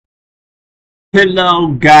Hello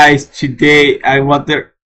guys, today I want to...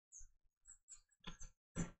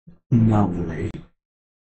 No way.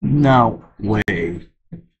 No way.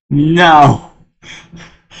 No.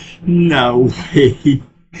 No way.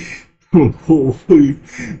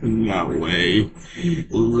 No way.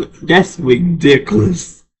 That's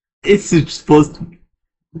ridiculous. It's supposed to...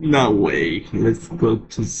 No way. Let's go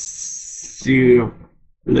to see.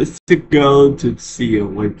 Let's go to see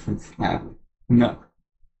what's happening. No.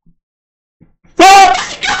 Oh my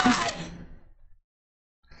god!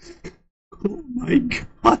 Oh my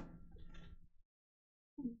god!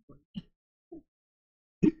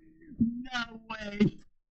 No way!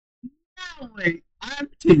 No way!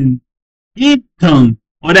 Eaton,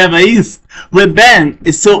 whatever it is, REBRANDED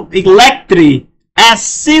is so Elektror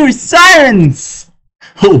S-Series SIRENS!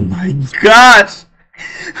 Oh my god!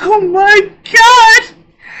 Oh my god!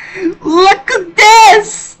 Look at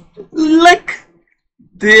this! Look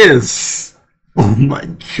this! Oh my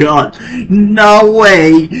god, no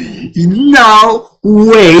way, no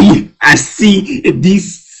way, I see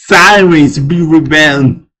these sirens be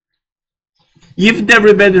rebelled. If the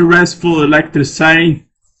rebellion runs for electric siren,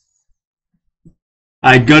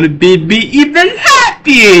 I'm gonna be even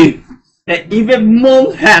happy, and even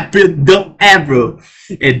more happy than ever.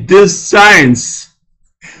 And these sirens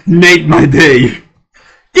made my day.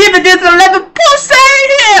 Even there's 11 siren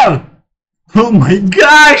here! Oh my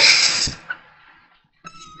gosh!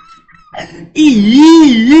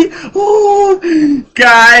 Oh,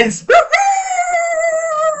 guys,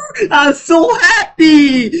 I'm so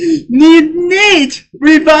happy. Need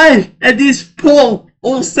revive at this poor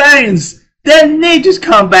old science. Then need just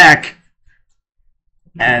come back.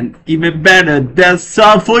 And even better, that's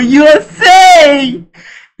song for USA.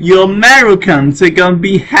 You Americans are gonna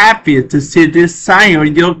be happy to see this sign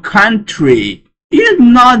in your country. You do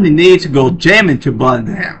not need to go jamming to burn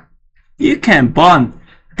them. You can burn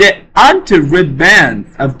the anti-red band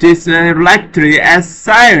of this Elektror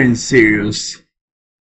S-Series series.